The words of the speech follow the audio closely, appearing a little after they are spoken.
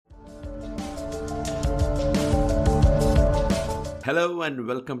Hello and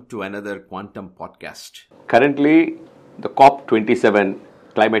welcome to another Quantum Podcast. Currently, the COP27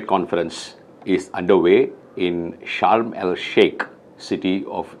 climate conference is underway in Sharm el-Sheikh city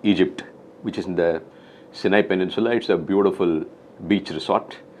of Egypt, which is in the Sinai Peninsula. It's a beautiful beach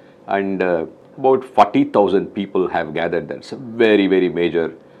resort, and about 40,000 people have gathered there. It's a very, very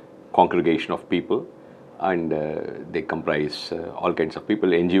major congregation of people, and they comprise all kinds of people,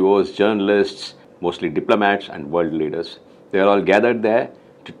 NGOs, journalists, mostly diplomats and world leaders. They are all gathered there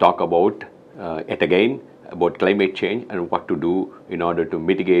to talk about, yet again, about climate change and what to do in order to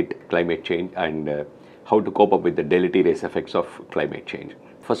mitigate climate change and how to cope up with the deleterious effects of climate change.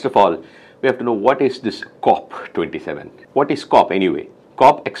 First of all, we have to know what is this COP27. What is COP anyway?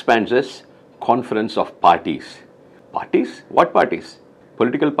 COP expands as Conference of Parties. Parties? What parties?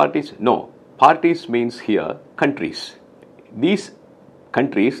 Political parties? No. Parties means here countries. These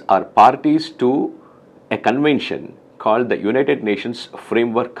countries are parties to a convention called the United Nations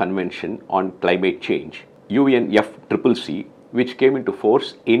Framework Convention on Climate Change, UNFCCC, which came into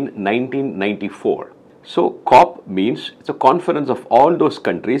force in 1994. So COP means it's a conference of all those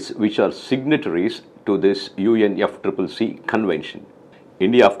countries which are signatories to this UNFCCC convention.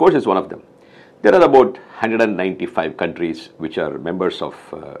 India, of course, is one of them. There are about 195 countries which are members of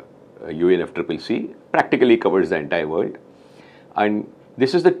UNFCCC, practically covers the entire world. And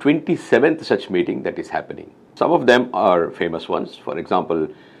this is the 27th such meeting that is happening. Some of them are famous ones. For example,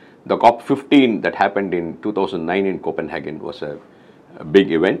 the COP15 that happened in 2009 in Copenhagen was a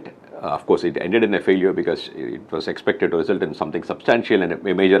big event. Of course, it ended in a failure because it was expected to result in something substantial and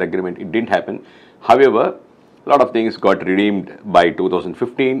a major agreement. It didn't happen. However, a lot of things got redeemed by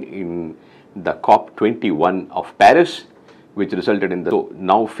 2015 in the COP21 of Paris, which resulted in the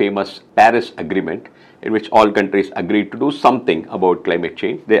now famous Paris Agreement, in which all countries agreed to do something about climate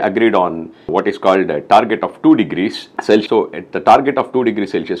change. They agreed on what is called a target of 2 degrees Celsius. So the target of 2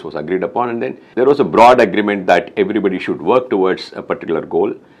 degrees Celsius was agreed upon, and then there was a broad agreement that everybody should work towards a particular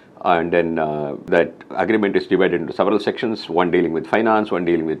goal. And then that agreement is divided into several sections, one dealing with finance, one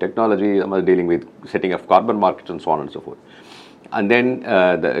dealing with technology, another dealing with setting up carbon markets and so on and so forth. And then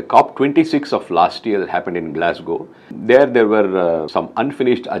the COP26 of last year that happened in Glasgow, there were some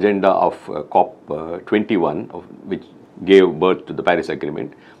unfinished agenda of COP21, which gave birth to the Paris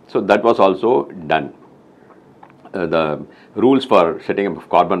Agreement. So that was also done. The rules for setting up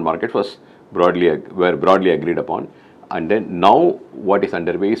carbon markets were broadly agreed upon. And then now what is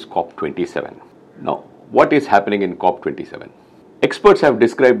underway is COP27. Now, what is happening in COP27? Experts have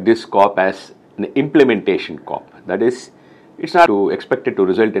described this COP as an implementation COP. That is, it's not expected to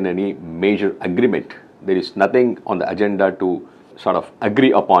result in any major agreement. There is nothing on the agenda to sort of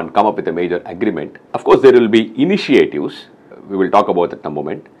agree upon, come up with a major agreement. Of course, there will be initiatives. We will talk about that in a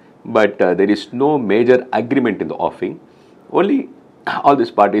moment. But there is no major agreement in the offing. Only all these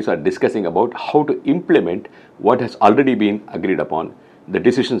parties are discussing about how to implement what has already been agreed upon, the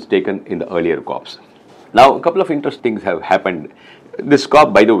decisions taken in the earlier COPs. Now, a couple of interesting things have happened. This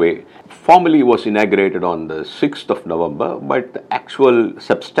COP, by the way, formally was inaugurated on the 6th of November, but the actual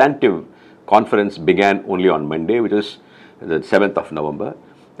substantive conference began only on Monday, which is the 7th of November.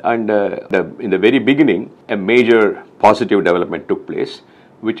 And in the very beginning, a major positive development took place,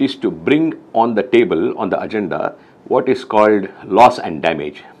 which is to bring on the table, on the agenda, what is called loss and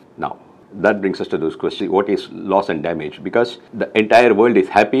damage. Now, that brings us to those questions. What is loss and damage? Because the entire world is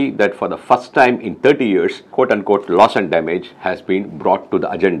happy that for the first time in 30 years, quote-unquote, loss and damage has been brought to the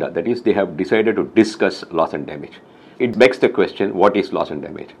agenda. That is, they have decided to discuss loss and damage. It begs the question, what is loss and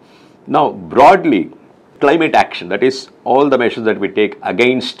damage? Now, broadly, climate action, that is, all the measures that we take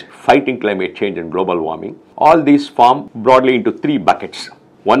against fighting climate change and global warming, all these form broadly into 3 buckets.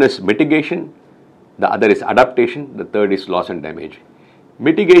 One is mitigation, the other is adaptation, the third is loss and damage.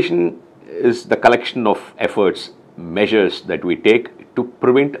 Mitigation is the collection of efforts, measures that we take to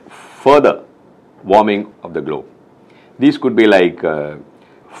prevent further warming of the globe. These could be like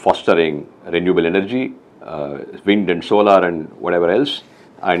fostering renewable energy, wind and solar and whatever else,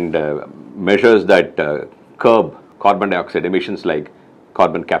 and measures that curb carbon dioxide emissions like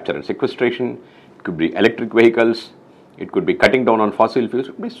carbon capture and sequestration. It could be electric vehicles. It could be cutting down on fossil fuels.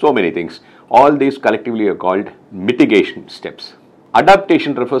 It could be so many things. All these collectively are called mitigation steps.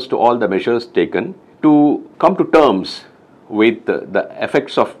 Adaptation refers to all the measures taken to come to terms with the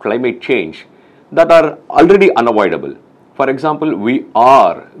effects of climate change that are already unavoidable. For example, we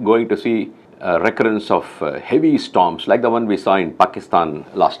are going to see a recurrence of heavy storms like the one we saw in Pakistan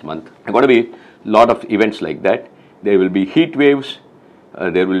last month. There are going to be a lot of events like that. There will be heat waves.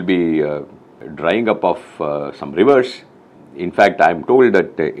 There will be drying up of some rivers. In fact, I am told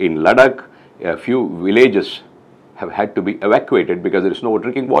that in Ladakh, a few villages have had to be evacuated because there is no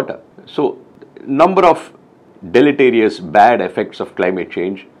drinking water. So, number of deleterious bad effects of climate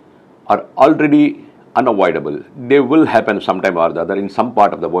change are already unavoidable. They will happen sometime or the other in some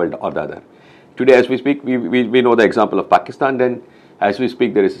part of the world or the other. Today, as we speak, we know the example of Pakistan. Then, as we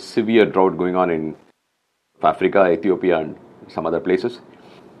speak, there is a severe drought going on in Africa, Ethiopia, and some other places.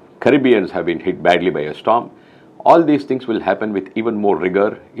 Caribbeans have been hit badly by a storm. All these things will happen with even more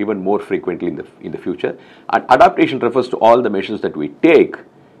rigor, even more frequently in the future. And adaptation refers to all the measures that we take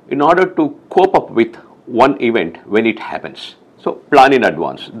in order to cope up with one event when it happens. So plan in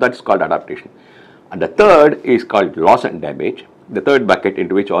advance. That's called adaptation. And the third is called loss and damage. The third bucket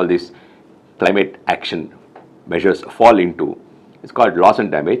into which all these climate action measures fall into is called loss and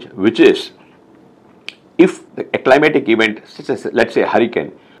damage, which is if a climatic event, such as let's say a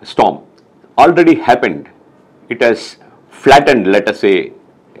hurricane, storm, already happened, it has flattened, let us say,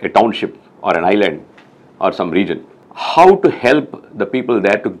 a township or an island or some region, how to help the people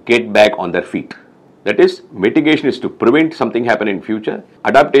there to get back on their feet. That is, mitigation is to prevent something happen in future,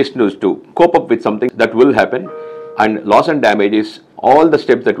 adaptation is to cope up with something that will happen, and loss and damage is all the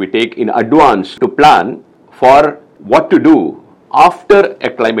steps that we take in advance to plan for what to do after a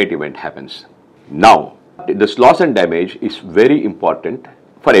climate event happens. Now, this loss and damage is very important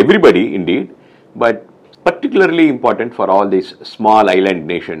for everybody indeed, but particularly important for all these small island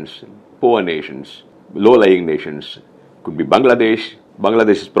nations, poor nations, low-lying nations. Could be Bangladesh.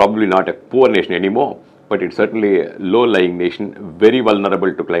 Bangladesh is probably not a poor nation anymore, but it's certainly a low-lying nation, very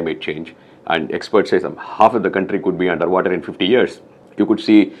vulnerable to climate change. And experts say some half of the country could be underwater in 50 years. You could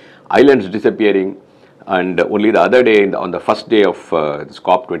see islands disappearing. And only the other day, on the first day of this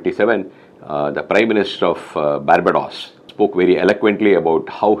COP27, the Prime Minister of Barbados spoke very eloquently about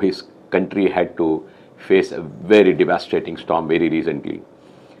how his country had to face a very devastating storm very recently.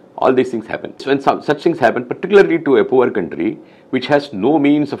 All these things happen. So when such things happen, particularly to a poor country which has no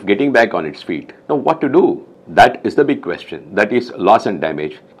means of getting back on its feet, now what to do? That is the big question. That is loss and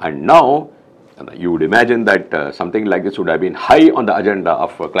damage. And now you would imagine that something like this would have been high on the agenda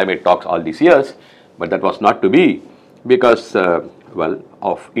of climate talks all these years, but that was not to be because,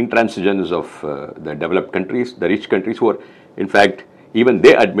 of intransigence of the developed countries, the rich countries who are, in fact, even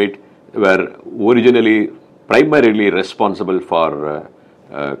they admit, were originally primarily responsible for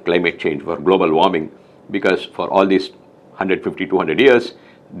climate change, for global warming, because for all these 150, 200 years,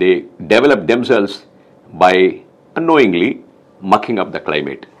 they developed themselves by unknowingly mucking up the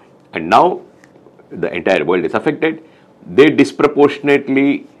climate. And now the entire world is affected. They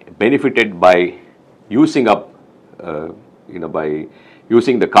disproportionately benefited by using up, by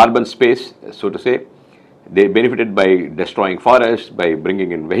using the carbon space, so to say. They benefited by destroying forests, by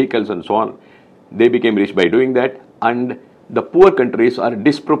bringing in vehicles and so on. They became rich by doing that. And the poor countries are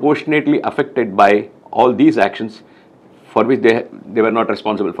disproportionately affected by all these actions for which they were not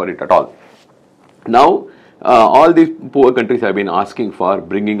responsible for it at all. Now, all these poor countries have been asking for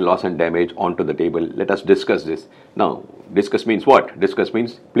bringing loss and damage onto the table. Let us discuss this. Now, discuss means what? Discuss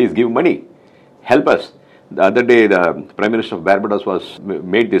means please give money. Help us. The other day, the Prime Minister of Barbados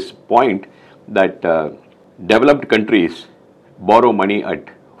made this point that developed countries borrow money at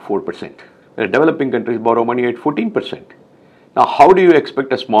 4%. Developing countries borrow money at 14%. Now, how do you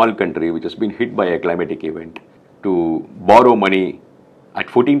expect a small country which has been hit by a climatic event to borrow money at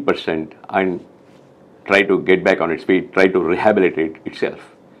 14% and try to get back on its feet, try to rehabilitate itself?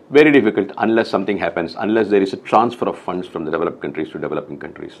 Very difficult unless something happens, unless there is a transfer of funds from the developed countries to developing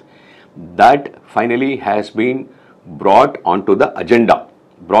countries. That finally has been brought onto the agenda,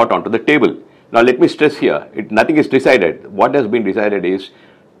 brought onto the table. Now, let me stress here, nothing is decided. What has been decided is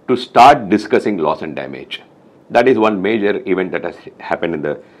to start discussing loss and damage. That is one major event that has happened in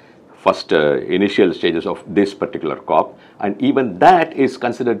the first initial stages of this particular COP. And even that is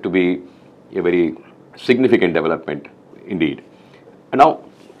considered to be a very significant development indeed. And now,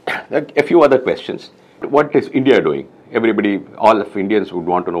 a few other questions. What is India doing? Everybody, all of Indians would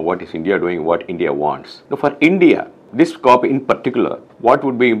want to know what is India doing, what India wants. Now, for India, this COP in particular, what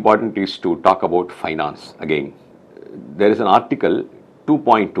would be important is to talk about finance again. There is an article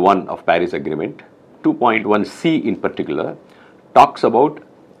 2.1 of Paris Agreement, 2.1c in particular, talks about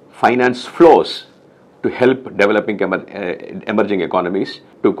finance flows to help developing emerging economies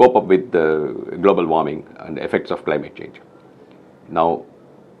to cope up with the global warming and the effects of climate change. Now,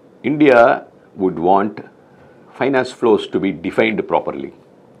 India would want finance flows to be defined properly.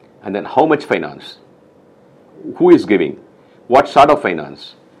 And then how much finance? Who is giving? What sort of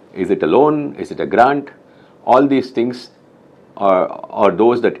finance? Is it a loan? Is it a grant? All these things are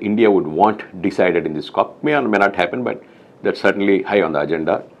those that India would want decided in this COP. May or may not happen, but that's certainly high on the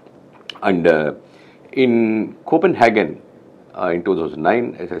agenda. And In Copenhagen in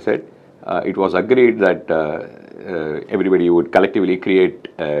 2009, as I said, it was agreed that everybody would collectively create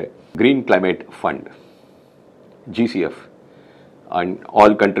a Green Climate Fund, GCF, and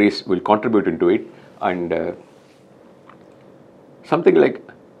all countries will contribute into it, and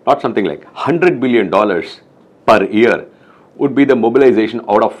 $100 billion per year would be the mobilization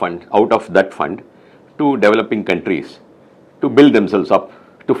out of that fund to developing countries to build themselves up,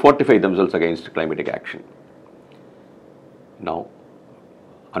 to fortify themselves against climatic action. Now,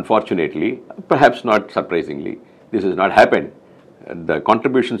 unfortunately, perhaps not surprisingly, this has not happened. The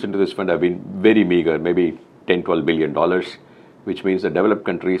contributions into this fund have been very meager, maybe $10-12 billion, which means the developed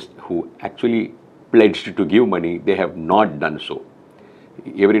countries who actually pledged to give money, they have not done so.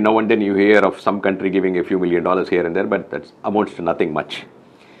 Every now and then you hear of some country giving a few $1 million here and there, but that amounts to nothing much.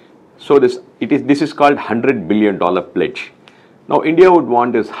 So this is called $100 billion pledge. Now India would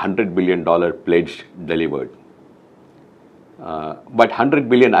want this $100 billion pledge delivered. But $100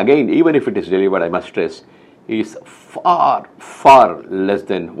 billion, again, even if it is delivered, I must stress, is far, far less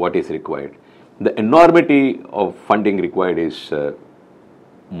than what is required. The enormity of funding required is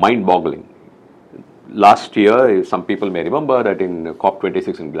mind-boggling. Last year, some people may remember that in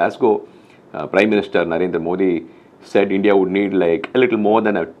COP26 in Glasgow, Prime Minister Narendra Modi said India would need like a little more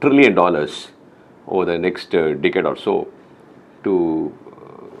than $1 trillion over the next decade or so to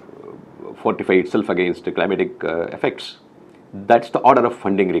fortify itself against climatic effects. That's the order of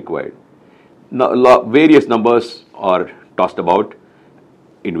funding required. Now, various numbers are tossed about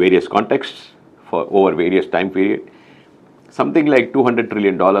in various contexts for over various time period. Something like $200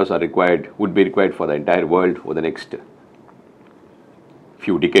 trillion would be required for the entire world over the next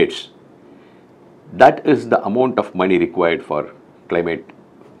few decades. That is the amount of money required as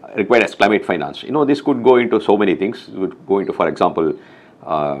climate finance. This could go into so many things. It would go into, for example,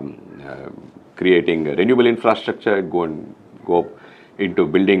 creating renewable infrastructure, go into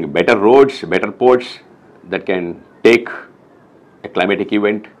building better roads, better ports that can take a climatic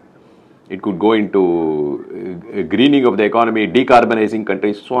event. It could go into greening of the economy, decarbonizing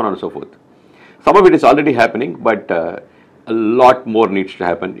countries, so on and so forth. Some of it is already happening, but a lot more needs to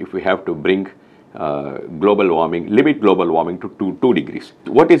happen if we have to bring limit global warming to 2 degrees.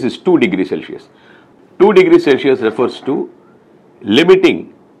 What is this 2 degrees Celsius? 2 degrees Celsius refers to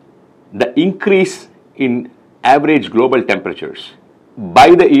limiting the increase in average global temperatures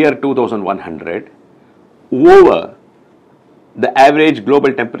by the year 2100 over the average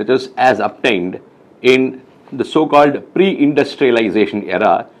global temperatures as obtained in the so-called pre-industrialization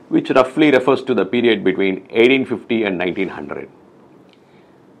era, which roughly refers to the period between 1850 and 1900.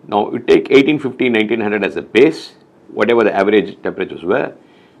 Now, you take 1850, 1900 as a base, whatever the average temperatures were,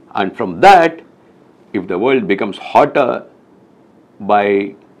 and from that, if the world becomes hotter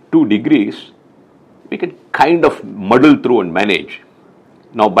by 2 degrees, we can kind of muddle through and manage.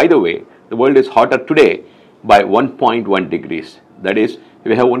 Now, by the way, the world is hotter today by 1.1 degrees. That is,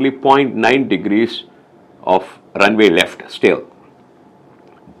 we have only 0.9 degrees of runway left still.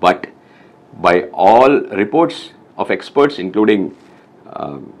 But by all reports of experts, including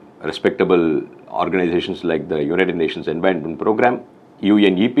respectable organizations like the United Nations Environment Programme,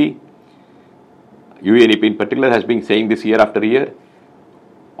 UNEP in particular has been saying this year after year,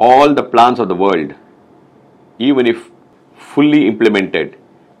 all the plans of the world, even if fully implemented,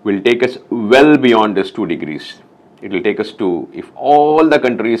 will take us well beyond this 2 degrees. It will take us to, if all the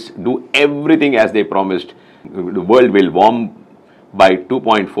countries do everything as they promised, the world will warm by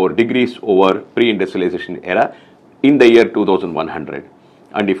 2.4 degrees over pre-industrialization era in the year 2100.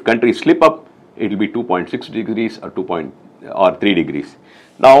 And if countries slip up, it will be 2.6 degrees or 3 degrees.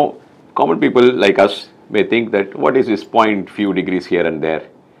 Now, common people like us may think that what is this few degrees here and there?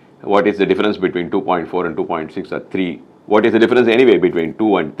 What is the difference between 2.4 and 2.6 or 3? What is the difference anyway between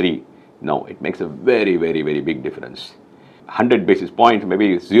 2 and 3? No, it makes a very, very, very big difference. 100 basis points,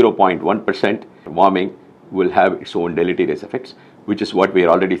 maybe 0.1% warming will have its own deleterious effects, which is what we are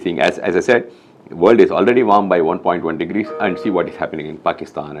already seeing. As I said, the world is already warm by 1.1 degrees, and see what is happening in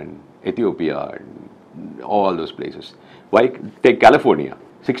Pakistan and Ethiopia and all those places. Why? Take California.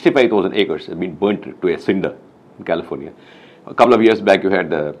 65,000 acres have been burnt to a cinder in California. A couple of years back, you had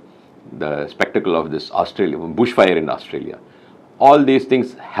the spectacle of this bushfire in Australia. All these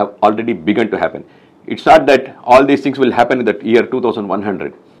things have already begun to happen. It's not that all these things will happen in the year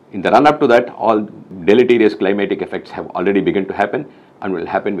 2100. In the run-up to that, all deleterious climatic effects have already begun to happen and will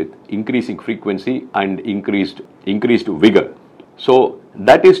happen with increasing frequency and increased vigor. So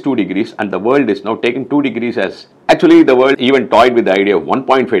that is 2 degrees, and the world is now taking 2 degrees as... Actually, the world even toyed with the idea of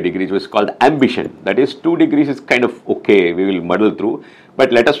 1.5 degrees, which is called ambition. That is, 2 degrees is kind of okay, we will muddle through.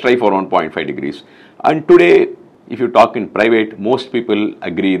 But let us try for 1.5 degrees. And today, if you talk in private, most people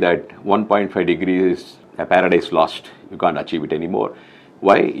agree that 1.5 degrees is a paradise lost. You can't achieve it anymore.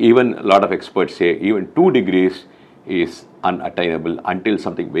 Why? Even a lot of experts say even 2 degrees is unattainable until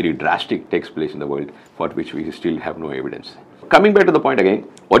something very drastic takes place in the world, for which we still have no evidence. Coming back to the point again,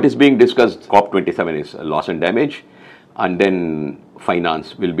 what is being discussed, COP27 is loss and damage, and then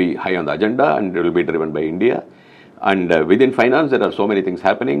finance will be high on the agenda and it will be driven by India. And within finance, there are so many things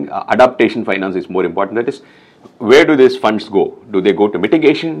happening. Adaptation finance is more important. That is, where do these funds go? Do they go to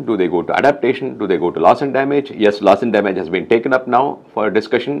mitigation? Do they go to adaptation? Do they go to loss and damage? Yes, loss and damage has been taken up now for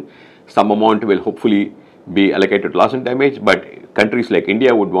discussion. Some amount will hopefully be allocated to loss and damage, but countries like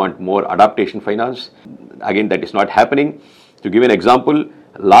India would want more adaptation finance. Again, that is not happening. To give an example,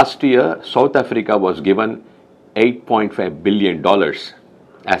 last year, South Africa was given $8.5 billion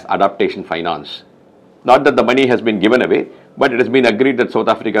as adaptation finance. Not that the money has been given away, but it has been agreed that South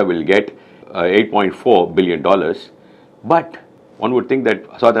Africa will get $8.4 billion. But one would think that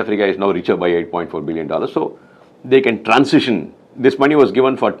South Africa is now richer by $8.4 billion. So they can transition. This money was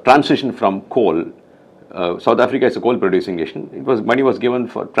given for transition from coal. South Africa is a coal producing nation. Money was given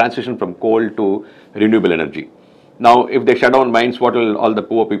for transition from coal to renewable energy. Now, if they shut down mines, what will all the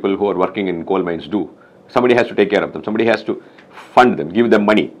poor people who are working in coal mines do? Somebody has to take care of them. Somebody has to fund them, give them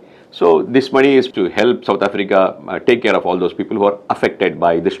money. So this money is to help South Africa take care of all those people who are affected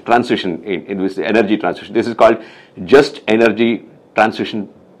by this transition in this energy transition. This is called Just Energy Transition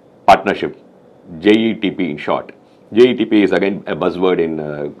Partnership, JETP in short. JETP is again a buzzword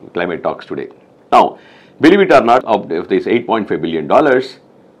in climate talks today. Now, believe it or not, of this $8.5 billion,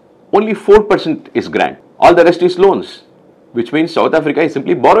 only 4% is grant. All the rest is loans, which means South Africa is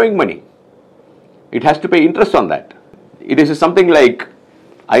simply borrowing money. It has to pay interest on that. It is something like,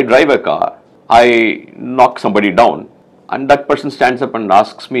 I drive a car, I knock somebody down, and that person stands up and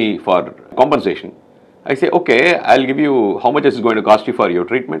asks me for compensation. I say, okay, I'll give you, how much is it going to cost you for your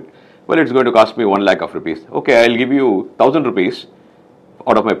treatment? Well, it's going to cost me 1 lakh of rupees. Okay, I'll give you 1,000 rupees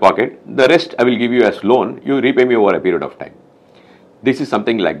out of my pocket. The rest I will give you as loan. You repay me over a period of time. This is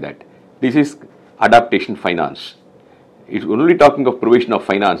something like that. This is adaptation finance. It's only talking of provision of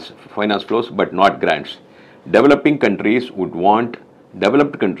finance flows, but not grants. Developing countries would want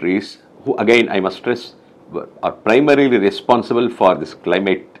developed countries who, again, I must stress, are primarily responsible for this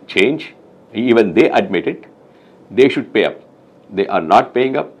climate change. Even they admit it. They should pay up. They are not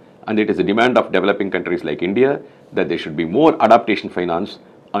paying up, and it is a demand of developing countries like India that there should be more adaptation finance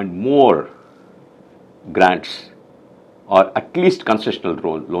and more grants, or at least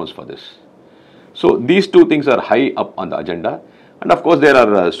concessional loans for this. So these two things are high up on the agenda. And of course, there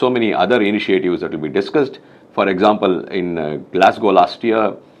are so many other initiatives that will be discussed. For example, in Glasgow last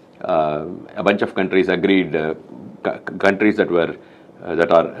year, a bunch of countries agreed, countries that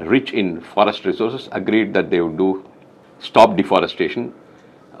are rich in forest resources agreed that they would stop deforestation.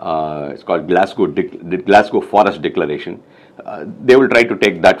 It's called Glasgow Forest Declaration. They will try to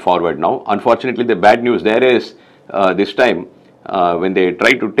take that forward now. Unfortunately, the bad news there is this time, when they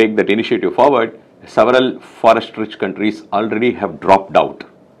try to take that initiative forward, several forest-rich countries already have dropped out.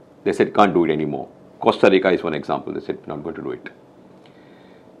 They said can't do it anymore. Costa Rica is one example. They said not going to do it.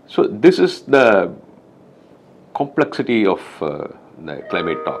 So this is the complexity of the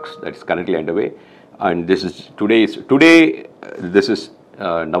climate talks that is currently underway. And this is this is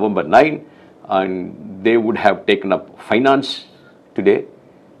November 9, and they would have taken up finance today.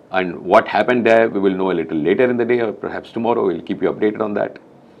 And what happened there, we will know a little later in the day, or perhaps tomorrow. We'll keep you updated on that.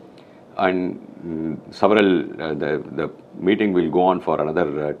 And the meeting will go on for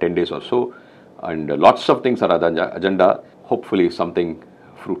another 10 days or so. And lots of things are on the agenda. Hopefully something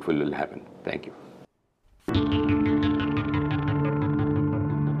fruitful will happen. Thank you.